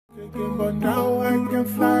sleeping, but now I can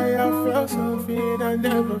fly. I felt something I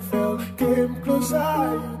never felt. Came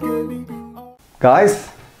closer, you gave me. Guys,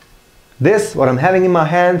 this, what I'm having in my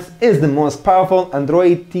hands, is the most powerful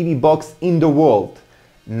Android TV box in the world.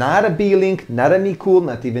 Not a B-Link, not a Micool,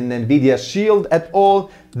 not even Nvidia Shield at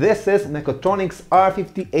all. This is Mekotronics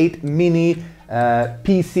R58 Mini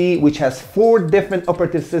PC, which has 4 different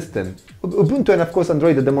operative systems. Ubuntu and of course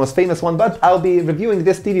Android are the most famous one, but I'll be reviewing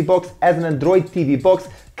this TV box as an Android TV box.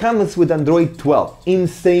 Comes with Android 12.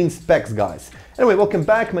 Insane specs, guys. Anyway, welcome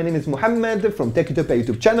back. My name is Mohammed from TechUtopia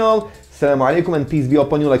YouTube channel. Assalamu alaikum and peace be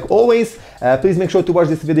upon you like always. Please make sure to watch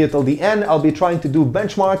this video till the end. I'll be trying to do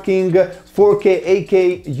benchmarking, 4K,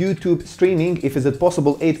 8K YouTube streaming. If it's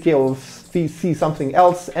possible 8K, I'll see something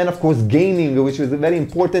else. And of course gaming, which is very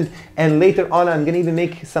important. And later on, I'm gonna even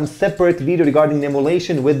make some separate video regarding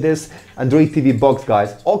emulation with this Android TV box,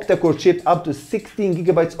 guys. Octa-core chip, up to 16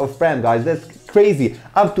 gigabytes of RAM, guys. That's crazy.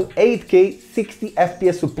 Up to 8K 60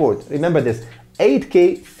 FPS support. Remember this.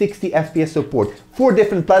 8K 60 FPS support. 4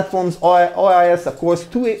 different platforms, OIS, of course,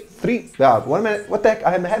 1 minute, what the heck,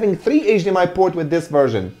 I'm having 3 HDMI port with this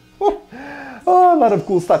version. Oh, a lot of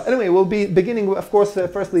cool stuff. Anyway, we'll be beginning, of course,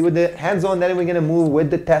 firstly with the hands-on, then we're gonna move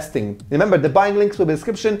with the testing. Remember, the buying links will be in the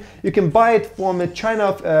description. You can buy it from a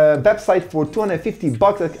China website for 250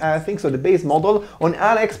 bucks, I think so, the base model. On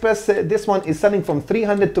Aliexpress, this one is selling from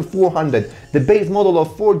 300 to 400. The base model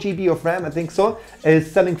of 4 GB of RAM, I think so,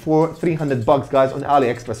 is selling for 300 bucks, guys, on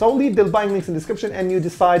Aliexpress. So I'll leave the buying links in the description and you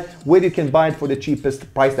decide where you can buy it for the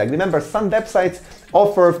cheapest price tag. Remember, some websites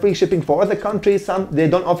offer free shipping for other countries, some they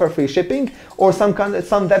don't offer free shipping, or some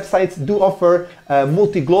websites do offer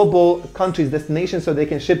multi-global countries destinations, so they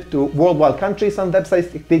can ship to worldwide countries. Some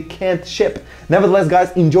websites they can't ship. Nevertheless,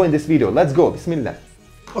 guys, enjoy this video. Let's go. Bismillah.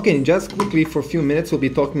 Okay, just quickly for a few minutes, we'll be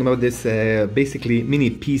talking about this basically mini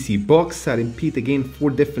PC box. I repeat again, 4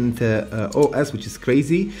 different OS, which is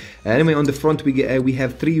crazy. Anyway, on the front we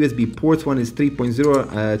have 3 USB ports. One is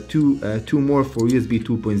 3.0, 2 more for USB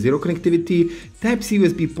 2.0 connectivity, Type-C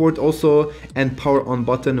USB port also, and power on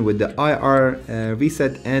button with the IR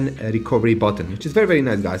reset and recovery button, which is very, very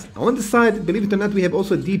nice, guys. On the side, believe it or not, we have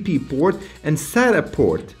also a DP port and SATA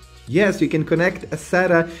port. Yes, you can connect a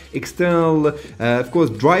SATA external, of course,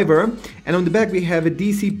 driver. And on the back we have a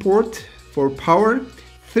DC port for power,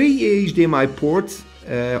 3 HDMI ports,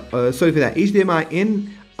 sorry for that, HDMI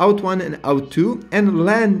in, out 1 and out 2, and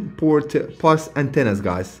LAN port plus antennas,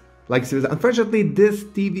 guys. Like, unfortunately, this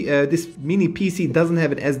mini PC doesn't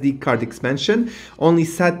have an SD card expansion, only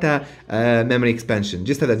SATA memory expansion.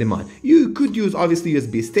 Just have that in mind. You could use obviously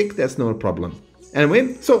USB stick, that's no problem.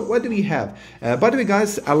 Anyway, so what do we have? By the way,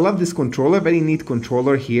 guys, I love this controller, very neat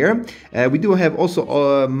controller here. We do have also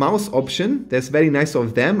a mouse option, that's very nice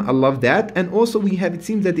of them, I love that. And also we have, it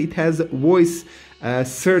seems that it has voice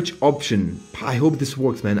search option. I hope this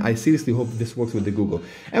works, man. I seriously hope this works with the Google.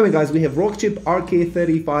 Anyway, guys, we have Rockchip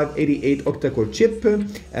RK3588 octa-core chip.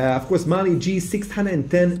 Of course, Mali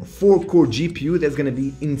G610 4-core GPU. That's gonna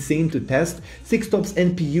be insane to test. 6 TOPS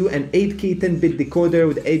NPU and 8K 10-bit decoder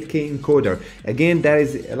with 8K encoder. Again, that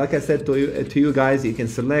is, like I said to you guys, you can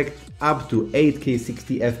select up to 8K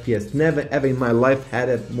 60 FPS. Never ever in my life had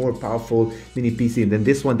a more powerful mini PC than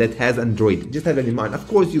this one that has Android. Just have it in mind. Of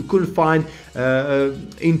course, you could find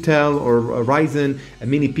Intel or Ryzen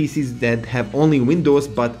mini PCs that have only Windows,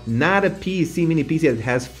 but not a PC mini PC that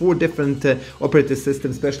has 4 different operating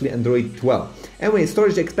systems, especially Android 12. Anyway,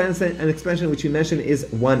 storage expansion which you mentioned is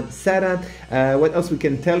 1 SATA. What else we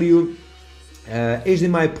can tell you?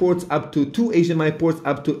 HDMI ports up to 2 HDMI ports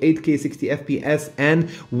up to 8K 60 FPS, and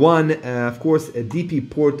 1 of course a DP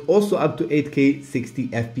port also up to 8K 60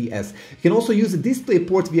 FPS. You can also use a display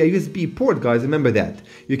port via USB port, guys. Remember that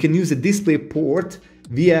you can use a display port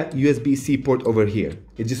via USB-C port over here.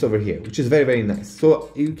 It's just over here, which is very, very nice.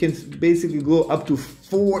 So you can basically go up to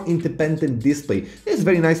 4 independent display. It's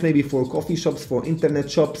very nice, maybe for coffee shops, for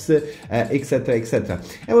internet shops, etc, etc.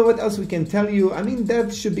 And what else we can tell you? I mean,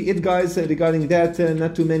 that should be it, guys, regarding that.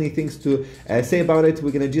 Not too many things to say about it.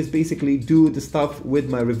 We're gonna just basically do the stuff with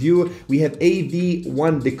my review. We have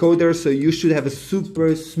AV1 decoder, so you should have a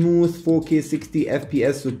super smooth 4K 60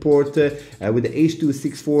 FPS support with the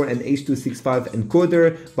H.264 and H.265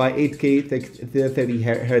 encoder by 8K 30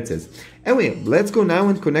 hertz. Anyway, let's go now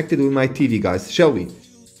and connect it with my TV, guys, shall we?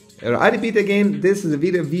 I repeat again, this is a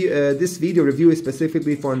video review is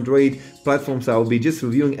specifically for Android platforms. I will be just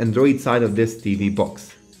reviewing Android side of this TV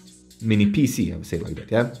box, mini PC, I would say like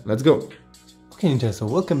that. Yeah, let's go. Okay, Ninja, so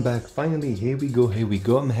welcome back. Finally, here we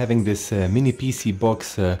go. I'm having this mini PC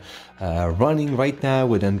box running right now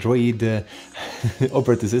with Android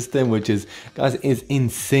operating system, which is, guys, is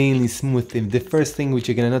insanely smooth. The first thing which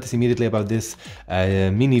you're gonna notice immediately about this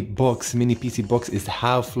mini PC box is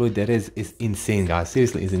how fluid that is. It's insane, guys.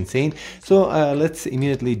 Seriously, it's insane. So let's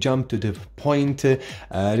immediately jump to the point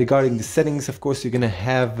regarding the settings. Of course, you're gonna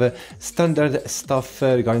have standard stuff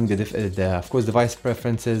regarding the of course device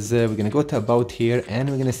preferences. We're gonna go to about here, and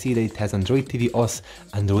we're gonna see that it has Android TV OS,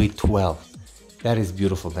 Android 12. That is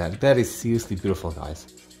beautiful, man. That is seriously beautiful, guys.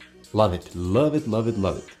 Love it, love it, love it,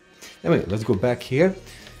 love it. Anyway, let's go back here.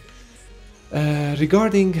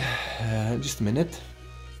 Regarding, just a minute.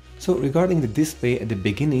 So regarding the display at the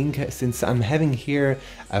beginning, since I'm having here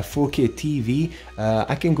a 4K TV,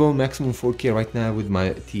 I can go maximum 4K right now with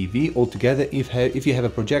my TV altogether. If you have a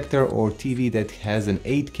projector or TV that has an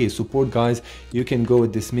 8K support, guys, you can go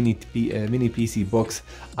with this mini PC box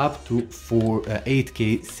up to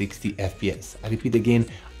 8K 60 FPS. I repeat again,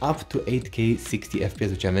 up to 8K 60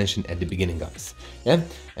 FPS, which I mentioned at the beginning, guys. Yeah,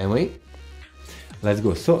 anyway. Let's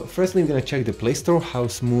go. So firstly, we're gonna check the Play Store, how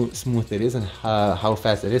smooth it is and how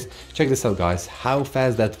fast it is. Check this out, guys, how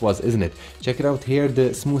fast that was, isn't it? Check it out here,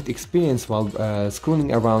 the smooth experience while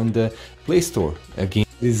scrolling around the Play Store. Again,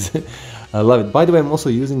 is I love it. By the way, I'm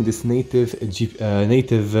also using this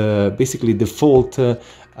basically default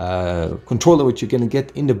controller, which you're gonna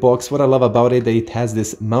get in the box. What I love about it, that it has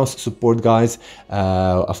this mouse support, guys,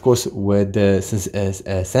 of course with the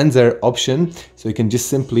sensor option, so you can just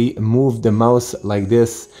simply move the mouse like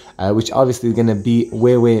this, which obviously is gonna be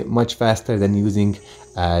way much faster than using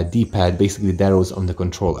D-pad, basically the arrows on the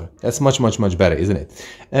controller. That's much better, isn't it?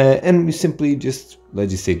 And we simply just,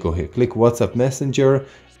 let's just say, go here, click WhatsApp Messenger,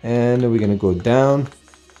 and we're gonna go down.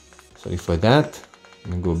 Sorry for that. I'm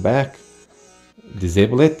gonna go back,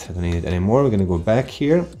 disable it, I don't need it anymore. We're gonna go back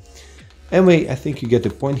here. Anyway, I think you get the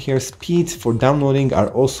point here. Speeds for downloading are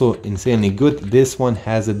also insanely good. This one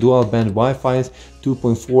has a dual band Wi-Fi,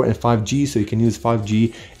 2.4 and 5G, so you can use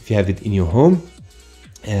 5G if you have it in your home.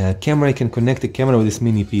 Camera, you can connect the camera with this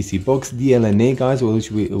mini PC box. DLNA, guys,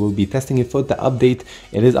 which we will be testing it for the update.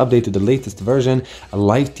 It is updated to the latest version.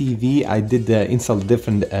 Live TV, I did install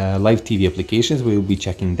different live TV applications. We will be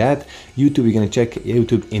checking that. YouTube, we're gonna check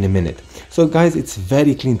YouTube in a minute. So guys, it's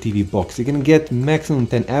very clean TV box. You're gonna get maximum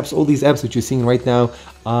 10 apps. All these apps which you're seeing right now,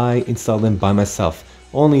 I installed them by myself.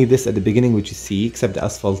 Only this at the beginning, which you see, except the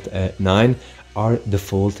Asphalt 9, are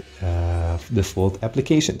default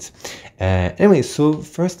applications. Anyway, so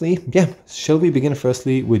firstly, yeah, shall we begin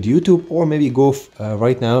firstly with YouTube, or maybe go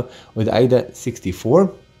right now with AIDA 64?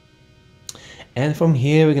 And from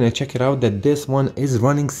here, we're gonna check it out that this one is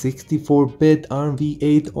running 64-bit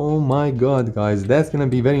ARMv8. Oh my god, guys, that's gonna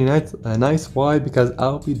be very nice. Why? Because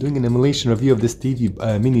I'll be doing an emulation review of this TV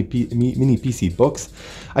mini PC box.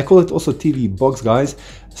 I call it also TV box, guys,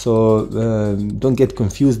 so don't get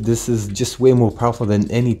confused. This is just way more powerful than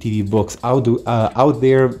any TV box out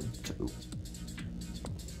there.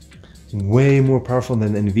 Way more powerful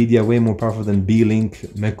than Nvidia, way more powerful than Beelink,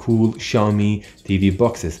 Mekool, Xiaomi TV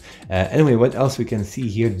boxes. Anyway, what else we can see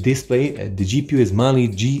here? Display, the GPU is Mali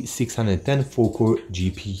G610 4-core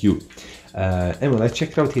GPU. Anyway, let's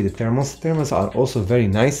check out here the thermals. Thermals are also very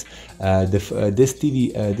nice.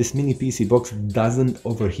 This mini PC box doesn't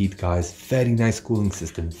overheat, guys. Very nice cooling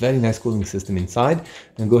system. Very nice cooling system inside.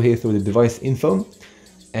 And go here through the device info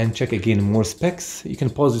and check again more specs. You can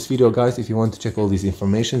pause this video, guys, if you want to check all these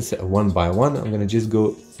informations one by one. I'm gonna just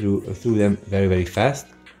go through them very fast.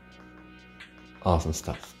 Awesome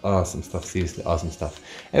stuff, seriously awesome stuff.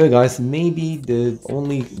 Anyway, guys, maybe the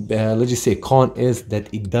only let's just say con is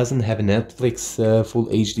that it doesn't have a Netflix full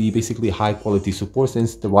HD, basically high quality support,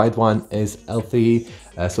 since the wide one is L3,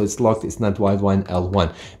 so it's locked, it's not wideband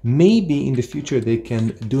L1. Maybe in the future they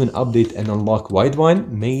can do an update and unlock wideband.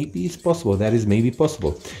 Maybe it's possible, that is maybe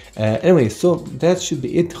possible. Anyway, so that should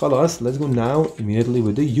be it. Khalas, let's go now immediately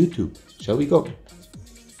with the YouTube. Shall we go?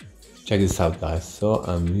 Check this out, guys. So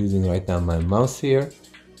I'm using right now my mouse here.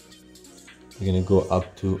 We're gonna go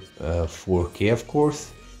up to 4K, of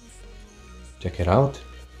course. Check it out.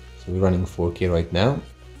 So we're running 4K right now.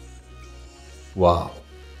 Wow,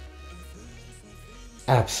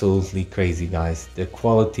 absolutely crazy, guys. The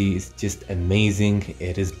quality is just amazing.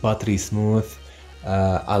 It is buttery smooth.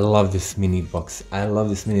 I love this mini box. I love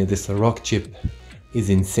this this Rockchip is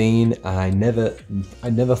insane. I never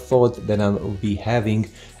thought that I would be having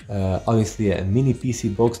obviously a mini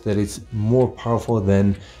PC box that is more powerful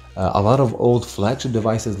than a lot of old flagship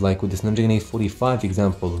devices, like with the Snapdragon 845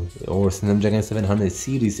 example, or Snapdragon 700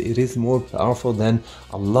 series. It is more powerful than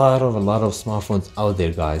a lot of smartphones out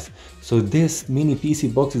there, guys. So this mini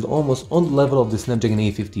PC box is almost on the level of the Snapdragon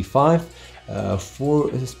 855.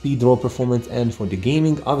 for speed, raw performance, and for the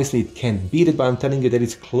gaming. Obviously it can't beat it, but I'm telling you that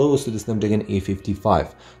it's close to the Snapdragon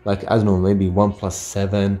 855. Like, I don't know, maybe OnePlus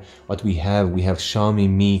 7. What we have Xiaomi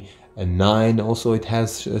Mi 9, also it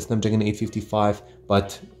has Snapdragon 855.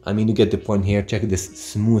 But I mean, you get the point here. Check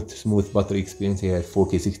this smooth buttery experience here at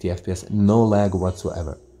 4K 60 FPS, no lag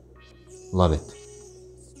whatsoever. Love it.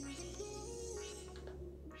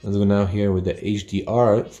 Let's go now here with the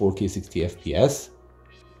HDR 4K 60 FPS.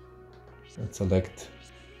 Let's select,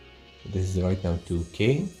 this is right now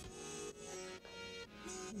 2K.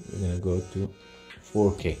 We're gonna go to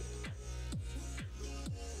 4K.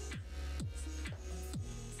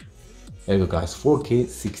 There you go, guys, 4K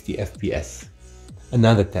 60 FPS.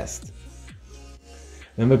 Another test.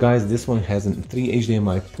 Remember, guys, this one has 3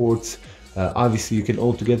 HDMI ports. Obviously you can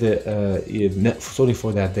all together, sorry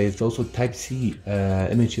for that, there's also Type-C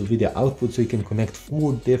image video output, so you can connect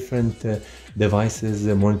 4 different devices,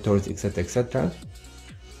 monitors, etc.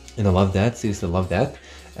 And I love that, seriously love that.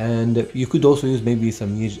 And you could also use maybe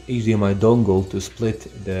some HDMI dongle to split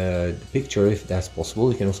the picture if that's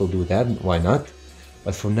possible. You can also do that, why not?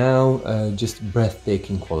 But for now, just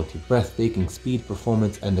breathtaking quality, breathtaking speed,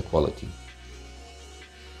 performance, and the quality.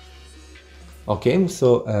 Okay,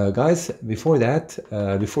 so guys, before that,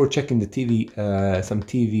 before checking the TV, some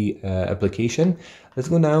TV application, let's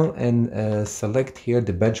go now and select here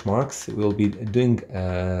the benchmarks. We'll be doing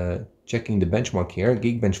checking the benchmark here,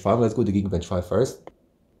 Geekbench 5. Let's go to Geekbench 5 first.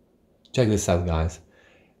 Check this out, guys.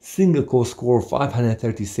 Single core score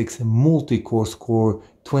 536, multi-core score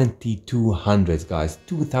 2200, guys.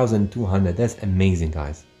 2200. That's amazing,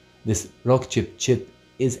 guys. This Rockchip chip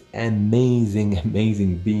is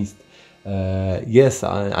amazing beast. Yes,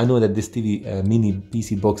 I know that this TV mini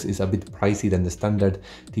PC box is a bit pricey than the standard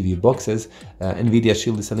TV boxes. Nvidia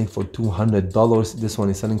Shield is selling for $200. This one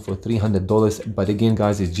is selling for $300. But again,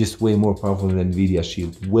 guys, it's just way more powerful than Nvidia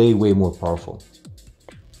Shield. Way more powerful.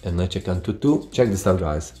 And let's check Antutu. Check this out,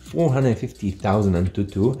 guys. 450,000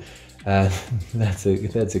 Antutu.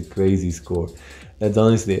 That's a crazy score. That's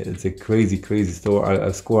honestly, it's a crazy score.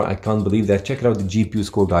 I can't believe that. Check out the GPU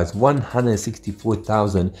score, guys.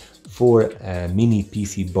 164,000 for a mini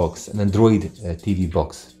PC box, an Android TV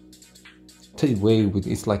box.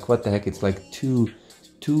 It's like, what the heck? It's like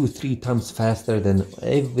 2-3 times faster than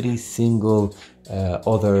every single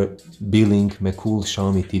other billing Mekool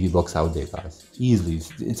Xiaomi TV box out there, guys. Easily,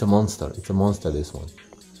 it's a monster. It's a monster, this one.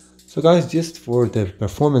 So guys, just for the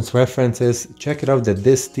performance references, check it out that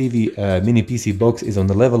this TV mini PC box is on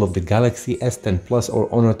the level of the Galaxy S10 Plus or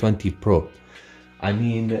Honor 20 Pro. I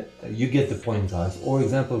mean, you get the point, guys. Or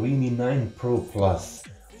example, Realme 9 Pro Plus,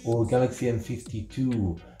 or Galaxy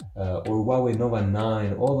M52, or Huawei Nova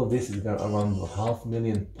 9. All of this is around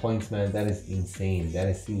 500,000 points, man. That is insane. That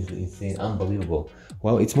is seriously insane, unbelievable.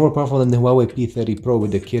 Well, it's more powerful than the Huawei P30 Pro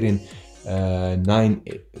with the Kirin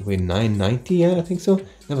 990, yeah, I think so.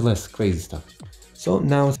 Nevertheless, crazy stuff. So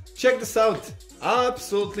now check this out.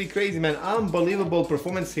 Absolutely crazy, man. Unbelievable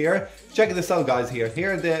performance here. Check this out, guys. Here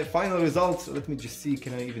are the final results. Let me just see,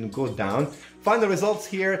 can I even go down? Final results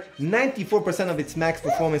here, 94% of its max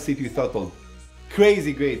performance CPU throttle.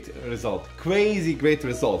 Crazy great result. Crazy great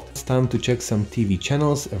result. It's time to check some TV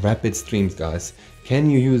channels, rapid streams, guys. Can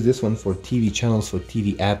you use this one for TV channels, for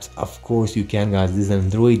TV apps? Of course you can, guys. This is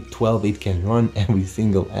Android 12. It can run every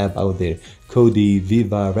single app out there. Kodi,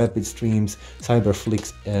 Viva, Rapid Streams,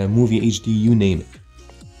 Cyberflix, Movie HD, you name it.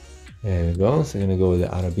 There we go. So I'm gonna go with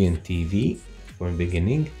the Arabian TV for the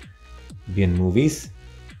beginning. Arabian movies.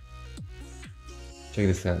 Check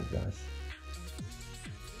this out, guys.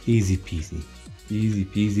 Easy peasy. Easy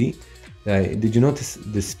peasy. Did you notice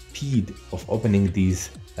the speed of opening these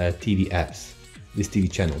TV apps, these TV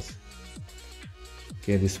channels?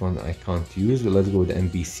 Okay, this one I can't use, but let's go with the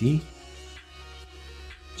MBC.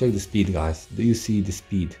 Check the speed, guys. Do you see the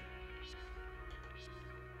speed?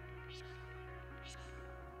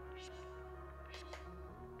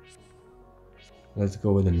 Let's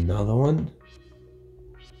go with another one.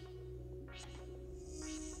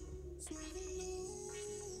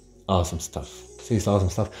 Awesome stuff. Seriously awesome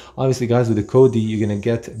stuff. Obviously, guys, with the Kodi you're gonna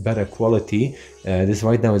get better quality. This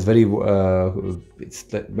right now is very low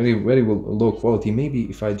quality. Maybe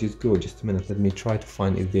if I just go just a minute, let me try to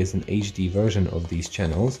find if there's an HD version of these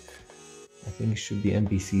channels. I think it should be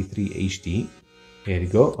MBC3 HD. Here we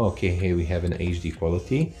go. Okay, here we have an HD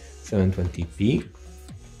quality, 720p.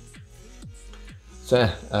 So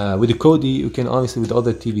with the Kodi you can obviously, with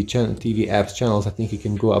other TV apps channels, I think you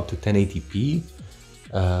can go up to 1080p.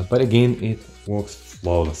 But again, it works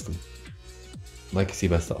flawlessly. Like you see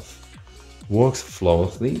myself, works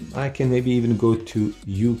flawlessly. I can maybe even go to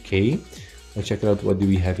UK Let's check it out. What do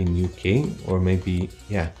we have in UK? Or maybe,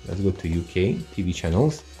 yeah, let's go to UK TV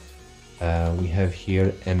channels. We have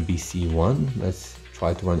here MBC1. Let's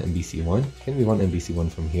try to run MBC1. Can we run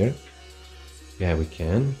MBC1 from here? Yeah, we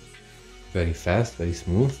can. Very fast, very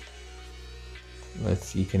smooth. Let's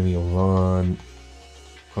see, can we run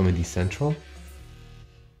Comedy Central?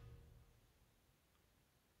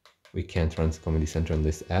 We can't run Comedy Central on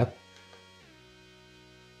this app.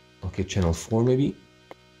 Okay, channel 4 maybe.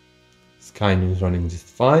 Sky News running just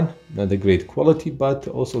fine. Not a great quality, but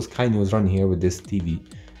also Sky News run here with this TV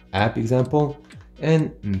app example.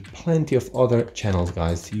 And plenty of other channels,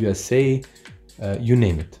 guys. USA, you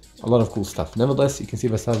name it. A lot of cool stuff. Nevertheless, you can see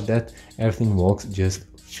yourself that everything works just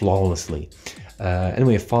flawlessly.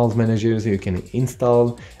 Anyway, files managers you can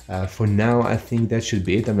install. For now, I think that should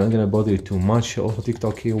be it. I'm not gonna bother you too much. Also,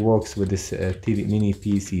 TikTok here works with this TV mini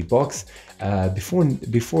PC box.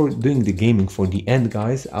 Before doing the gaming for the end,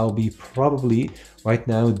 guys, I'll be probably right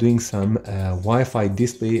now doing some Wi-Fi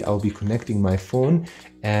display. I'll be connecting my phone,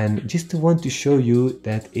 and just to want to show you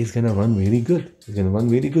that it's gonna run really good. It's gonna run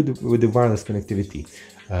really good with the wireless connectivity.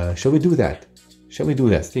 Shall we do that? Shall we do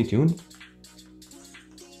that? Stay tuned.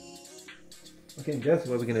 Okay, guys,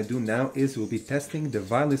 what we're gonna do now is we'll be testing the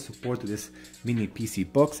wireless support to this mini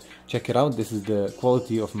PC box. Check it out. This is the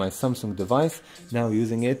quality of my Samsung device. Now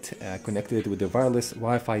using it, connected it with the wireless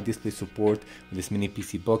Wi-Fi display support with this mini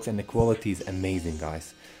PC box, and the quality is amazing,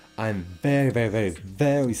 guys. I'm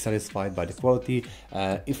very satisfied by the quality.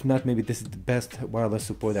 If not, maybe this is the best wireless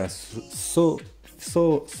support that so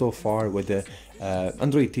far with the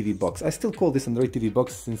Android TV box. I still call this Android TV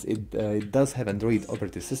box since it does have Android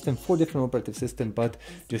operative system, 4 different operative system, but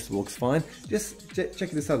just works fine. Just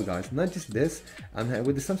check this out, guys. Not just this,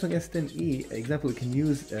 with the Samsung S10e example, you can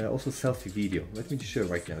use also selfie video. Let me just show you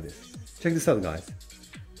right now this. Check this out, guys.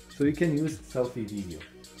 So you can use selfie video.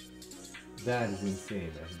 That is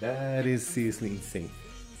insane, man. That is seriously insane.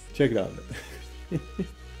 Check it out.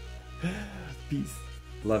 Peace.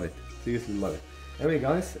 Love it. Seriously love it. Anyway,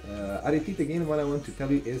 guys, I repeat again, what I want to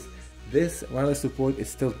tell you is this wireless support is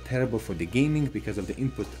still terrible for the gaming because of the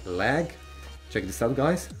input lag. Check this out,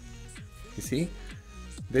 guys. You see,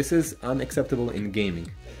 this is unacceptable in gaming.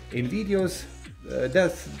 In videos, it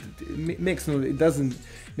doesn't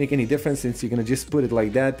make any difference, since you're gonna just put it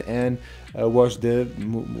like that and watch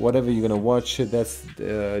whatever you're gonna watch. That's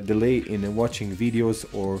delay in watching videos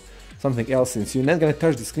or something else. Since you're not gonna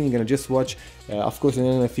touch the screen, you're gonna just watch. Of course, you're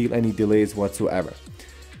not gonna feel any delays whatsoever,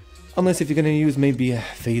 unless if you're gonna use maybe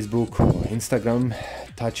Facebook or Instagram,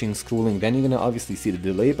 touching, scrolling, then you're gonna obviously see the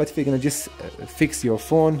delay. But if you're gonna just fix your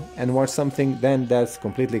phone and watch something, then that's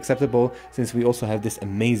completely acceptable, since we also have this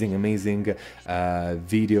amazing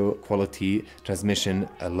video quality transmission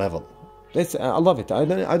level. I love it. I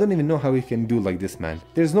don't even know how we can do like this, man.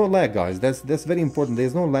 There's no lag, guys. That's very important.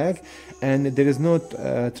 There's no lag, and there is no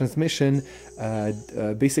transmission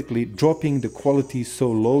basically dropping the quality so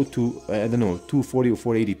low to I don't know, 240 or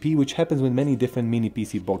 480p, which happens with many different mini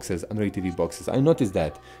PC boxes, Android TV boxes. I noticed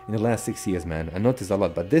that in the last 6 years, man. I noticed a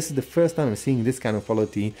lot, but this is the first time I'm seeing this kind of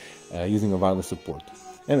quality using a wireless support.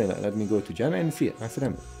 Anyway, let me go to Jana and see it.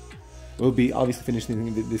 We'll be obviously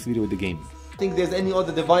finishing this video with the game. I think there's any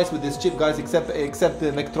other device with this chip, guys, except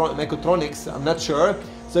the Mekotronics. I'm not sure.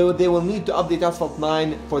 So they will need to update Asphalt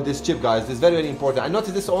 9 for this chip, guys. This is very important. I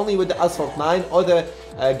noticed this only with the Asphalt 9. Other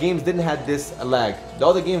games didn't have this lag. The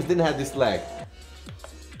other games didn't have this lag.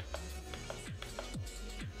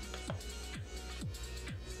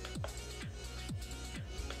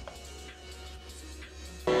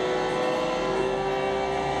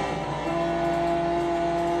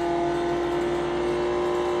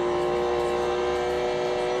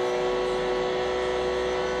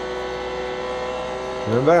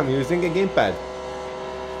 Remember, I'm using a gamepad.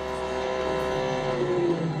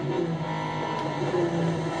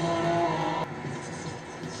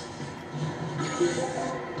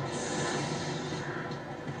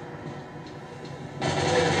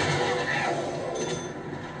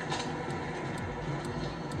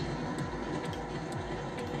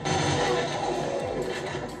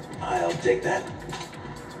 I'll take that.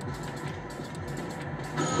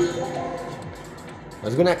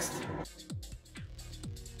 Let's go next.